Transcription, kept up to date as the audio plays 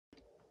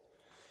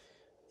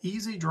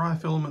Easy dry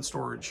filament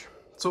storage.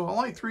 So I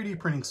like 3D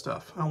printing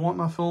stuff. I want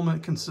my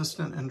filament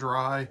consistent and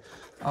dry,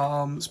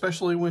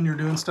 especially when you're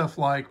doing stuff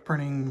like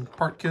printing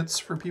part kits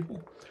for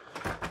people.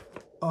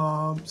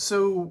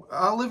 So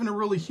I live in a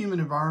really humid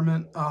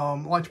environment. I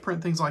like to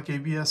print things like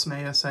ABS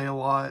and ASA a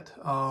lot.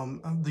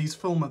 These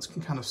filaments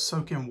can kind of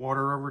soak in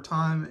water over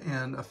time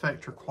and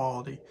affect your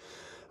quality.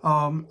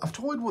 I've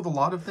toyed with a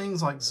lot of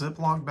things like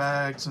Ziploc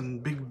bags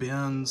and big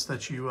bins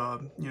that you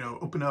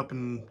open up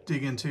and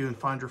dig into and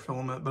find your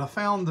filament. But I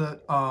found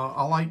that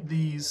I like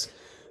these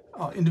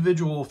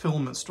individual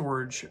filament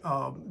storage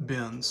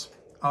bins.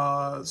 So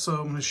I'm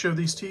going to show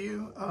these to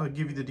you,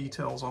 give you the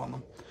details on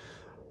them.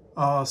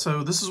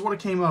 So this is what I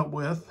came up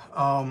with.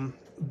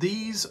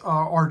 These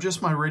are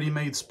just my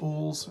ready-made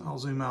spools. I'll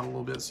zoom out a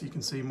little bit so you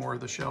can see more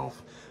of the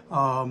shelf.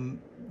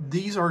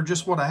 These are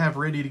just what I have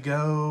ready to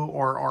go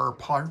or are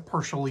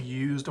partially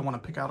used. I want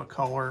to pick out a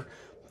color,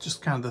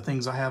 just kind of the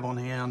things I have on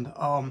hand.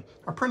 I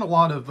print a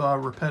lot of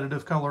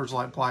repetitive colors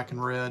like black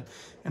and red,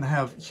 and I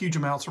have huge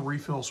amounts of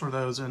refills for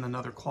those in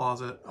another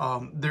closet.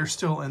 They're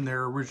still in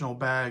their original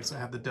bags that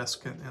have the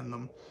desiccant in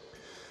them.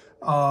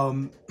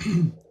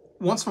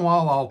 Once in a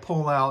while, I'll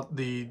pull out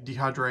the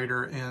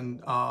dehydrator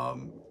and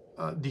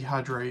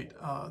dehydrate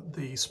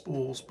the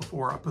spools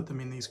before I put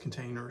them in these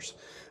containers.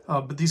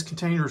 But these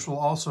containers will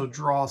also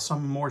draw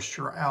some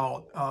moisture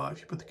out. If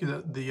you put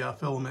the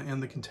filament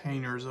in the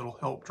containers, it'll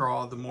help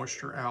draw the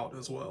moisture out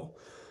as well.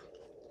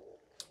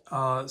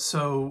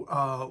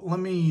 Let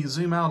me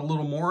zoom out a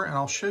little more and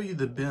I'll show you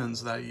the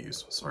bins that I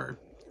use. Sorry,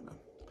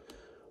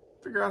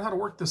 figure out how to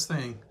work this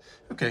thing.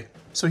 Okay,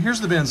 so here's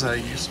the bins that I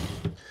use.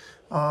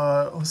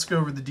 Let's go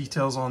over the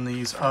details on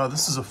these.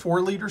 This is a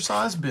 4-liter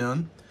size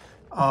bin.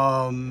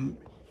 And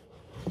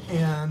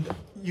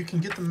you can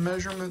get the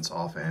measurements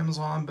off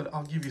Amazon, but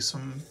I'll give you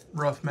some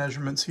rough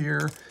measurements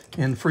here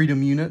in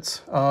freedom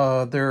units.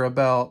 They're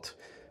about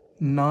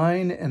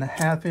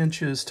 9.5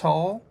 inches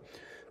tall.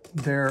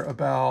 They're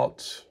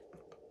about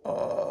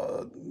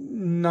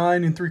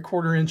 9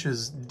 3/4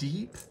 inches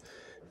deep,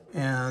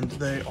 and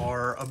they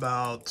are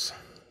about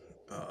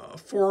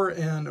 4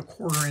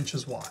 1/4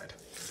 inches wide.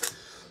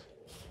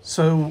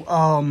 So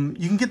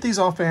you can get these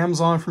off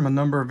Amazon from a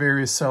number of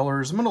various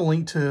sellers. I'm going to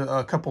link to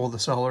a couple of the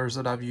sellers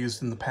that I've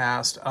used in the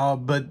past.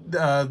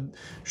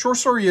 Short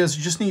story is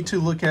you just need to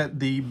look at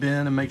the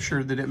bin and make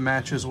sure that it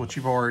matches what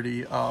you've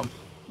already,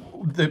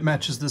 that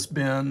matches this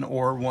bin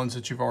or ones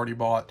that you've already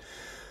bought.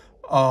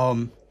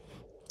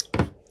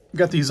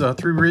 Got these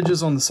 3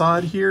 ridges on the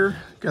side here.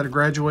 Got a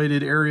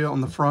graduated area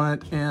on the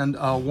front, and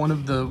one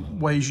of the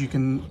ways you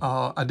can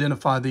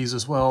identify these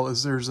as well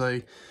is there's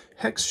a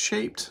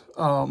hex-shaped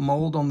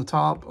mold on the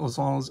top as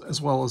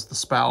well as the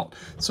spout.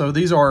 So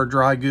these are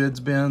dry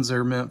goods bins.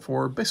 They're meant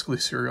for basically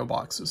cereal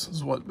boxes,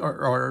 is what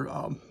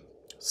are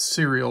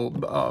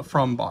cereal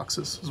from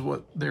boxes is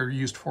what they're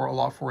used for a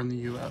lot for in the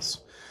U.S.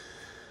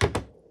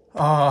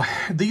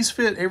 These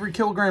fit every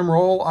kilogram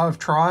roll I've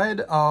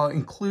tried,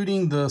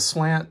 including the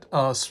slant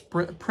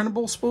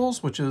printable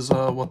spools, which is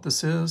what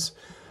this is.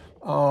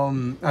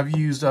 I've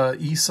used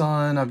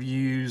eSun, I've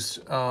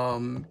used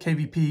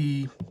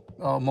KVP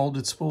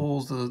molded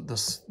spools,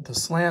 the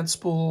slant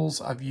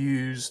spools. I've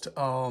used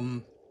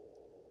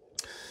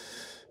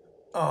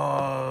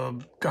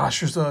gosh,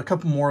 there's a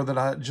couple more that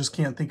I just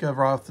can't think of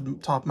right off the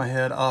top of my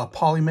head.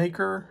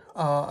 Polymaker,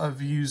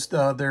 I've used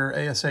their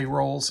ASA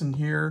rolls in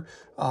here.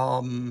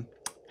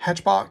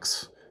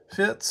 Hatchbox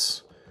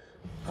fits,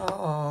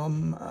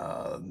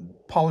 Polylite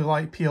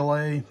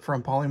PLA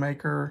from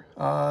Polymaker.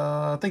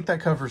 I think that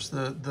covers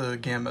the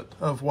gamut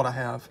of what I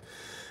have.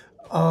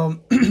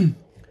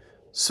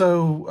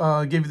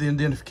 So give you the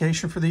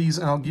identification for these,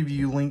 and I'll give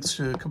you links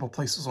to a couple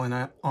places on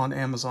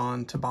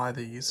Amazon to buy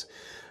these.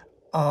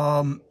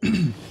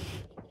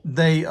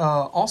 They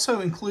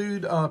also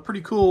include a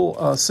pretty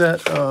cool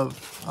set of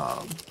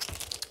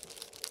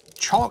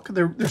chalk.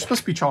 They're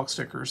supposed to be chalk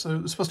stickers.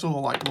 They're supposed to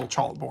look like little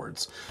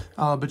chalkboards,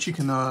 but you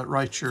can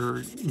write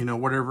your,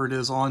 whatever it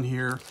is on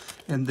here,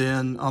 and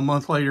then a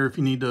month later, if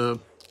you need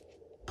to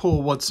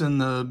pull what's in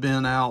the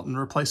bin out and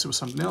replace it with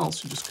something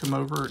else, you just come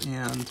over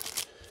and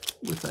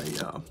with a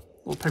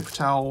little paper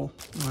towel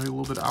and a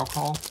little bit of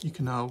alcohol, you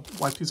can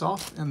wipe these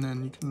off, and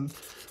then you can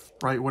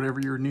write whatever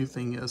your new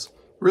thing is.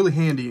 Really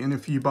handy, and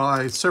if you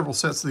buy several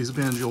sets of these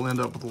bins, you'll end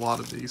up with a lot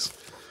of these.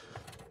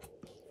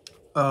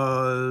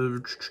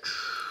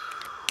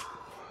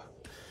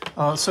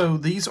 So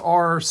these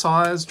are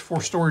sized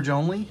for storage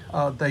only.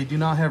 They do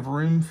not have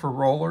room for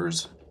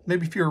rollers.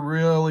 Maybe if you're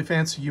really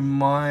fancy, you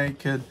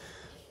could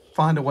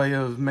find a way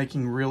of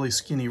making really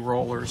skinny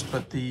rollers,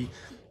 but the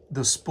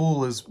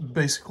spool is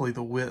basically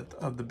the width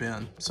of the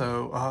bin.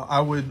 So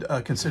I would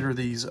consider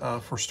these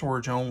for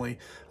storage only.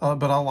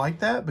 But I like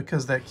that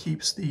because that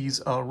keeps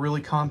these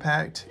really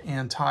compact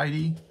and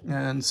tidy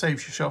and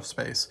saves you shelf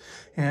space.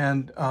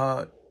 And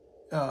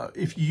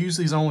if you use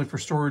these only for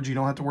storage, you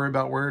don't have to worry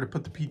about where to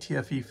put the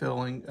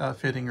PTFE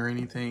fitting or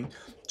anything.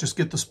 Just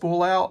get the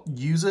spool out,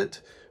 use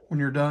it. When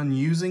you're done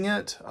using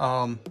it,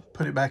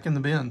 put it back in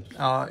the bin.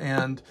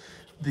 And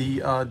the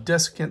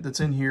desiccant that's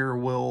in here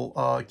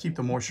will keep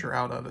the moisture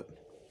out of it.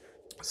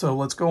 So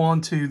let's go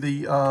on to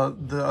the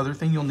other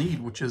thing you'll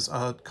need, which is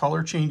a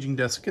color changing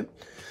desiccant.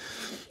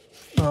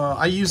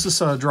 I use this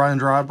Dry and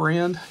Dry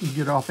brand. You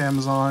get it off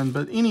Amazon,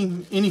 but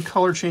any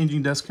color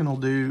changing desiccant will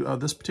do.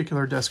 This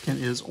particular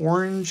desiccant is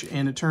orange,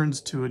 and it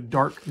turns to a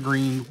dark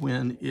green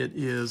when it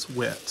is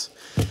wet.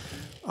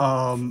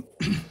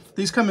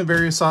 These come in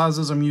various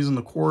sizes. I'm using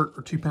the quart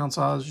or 2-pound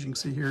size, as you can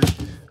see here.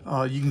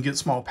 You can get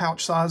small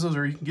pouch sizes,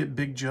 or you can get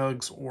big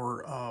jugs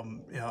or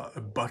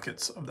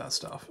buckets of that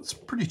stuff. It's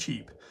pretty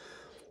cheap.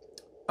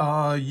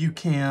 You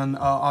can,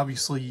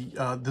 obviously,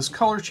 this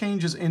color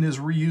changes and is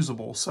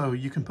reusable. So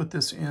you can put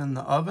this in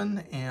the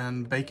oven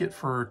and bake it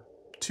for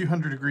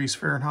 200 degrees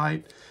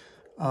Fahrenheit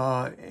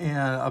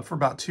and for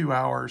about 2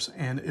 hours,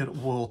 and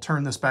it will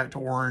turn this back to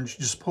orange.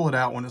 Just pull it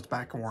out when it's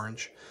back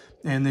orange.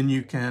 And then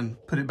you can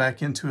put it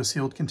back into a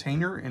sealed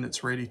container and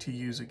it's ready to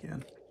use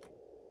again.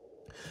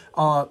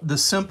 The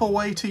simple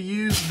way to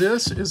use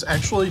this is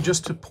actually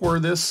just to pour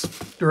this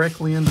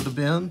directly into the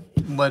bin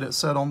and let it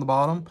set on the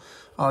bottom.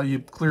 You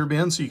clear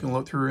bin so you can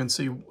look through and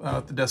see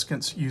if the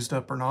desiccant's used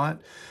up or not.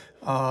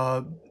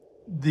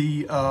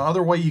 The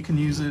other way you can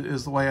use it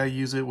is the way I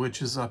use it,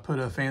 which is I put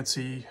a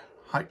fancy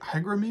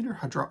hydrometer?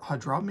 I don't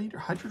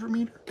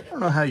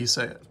know how you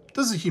say it.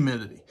 This is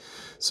humidity.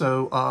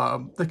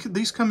 So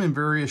these come in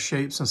various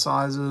shapes and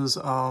sizes.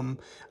 I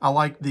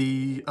like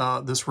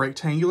this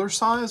rectangular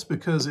size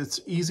because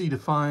it's easy to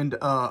find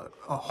a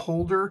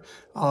holder.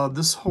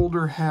 This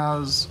holder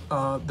has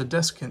the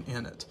desiccant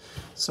in it.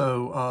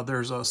 So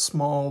there's a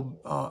small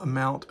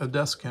amount of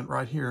desiccant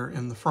right here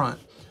in the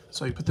front.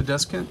 So you put the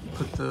desiccant,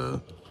 put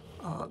the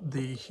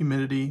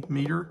humidity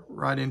meter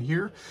right in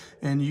here,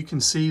 and you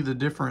can see the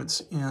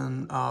difference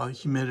in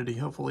humidity.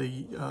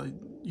 Hopefully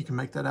you can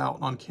make that out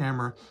on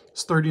camera.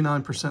 It's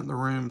 39% in the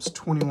room, it's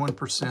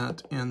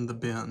 21% in the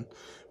bin,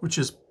 which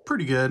is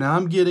pretty good. Now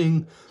I'm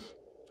getting,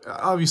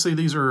 obviously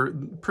these are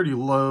pretty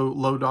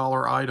low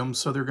dollar items,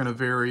 so they're going to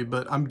vary,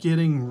 but I'm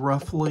getting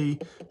roughly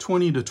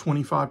 20 to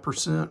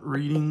 25%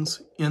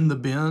 readings in the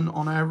bin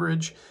on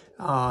average.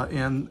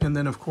 And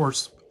then of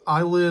course,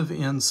 I live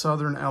in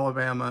southern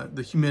Alabama.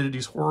 The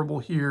humidity's horrible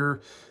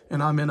here,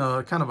 and I'm in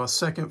a kind of a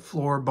second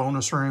floor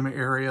bonus room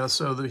area,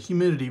 so the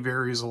humidity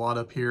varies a lot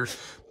up here.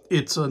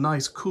 It's a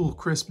nice, cool,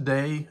 crisp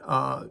day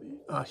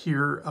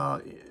here,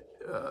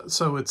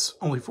 so it's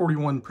only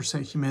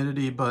 41%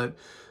 humidity, but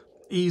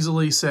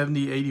easily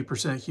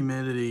 70–80%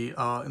 humidity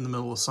in the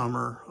middle of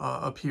summer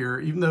up here.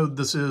 Even though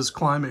this is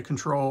climate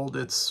controlled,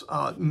 it's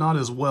not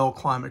as well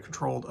climate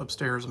controlled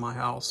upstairs in my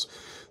house,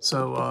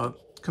 so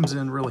comes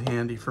in really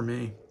handy for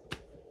me.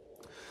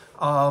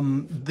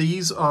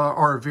 These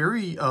are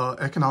very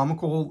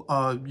economical.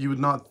 You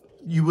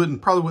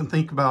probably wouldn't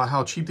think about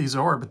how cheap these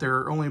are, but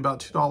they're only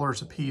about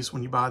 $2 a piece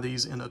when you buy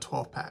these in a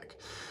 12-pack.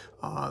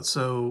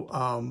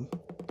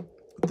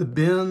 The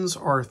bins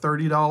are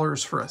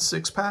 $30 for a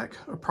 6-pack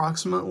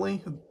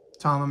approximately at the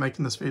time I'm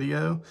making this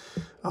video.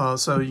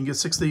 So you can get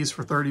 6 of these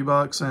for 30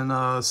 bucks,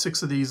 and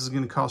 6 of these is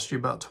going to cost you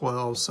about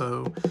 12.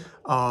 So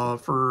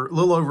for a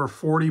little over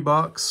 40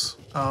 bucks,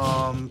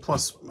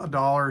 plus $1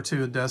 or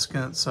 $2 a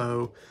desiccant.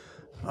 So,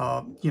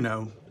 you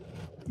know,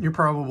 you're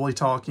probably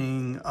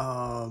talking,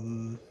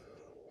 $6,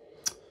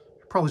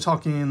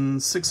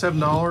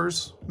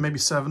 $7, maybe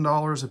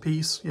 $7 a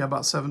piece. Yeah,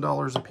 about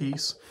 $7 a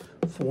piece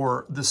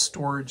for this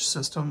storage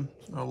system.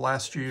 It'll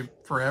last you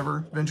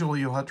forever. Eventually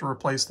you'll have to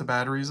replace the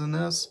batteries in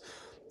this.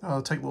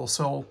 Take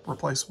little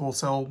replaceable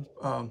cell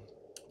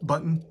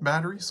button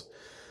batteries.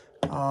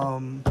 Yeah,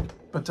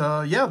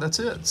 that's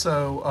it.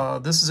 So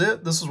this is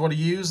it. This is what I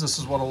use. This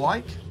is what I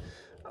like.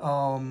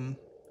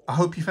 I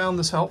hope you found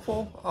this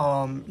helpful.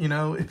 You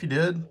know, if you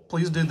did,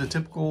 please do the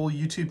typical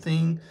YouTube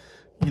thing.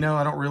 You know,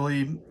 I don't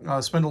really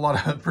spend a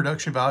lot of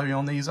production value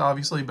on these,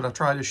 obviously, but I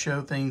try to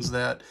show things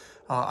that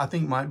I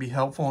think might be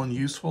helpful and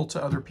useful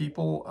to other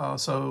people.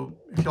 So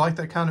if you like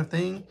that kind of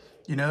thing,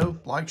 you know,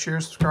 like,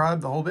 share,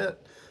 subscribe, the whole bit.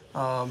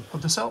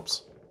 Hope this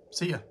helps.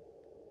 See ya.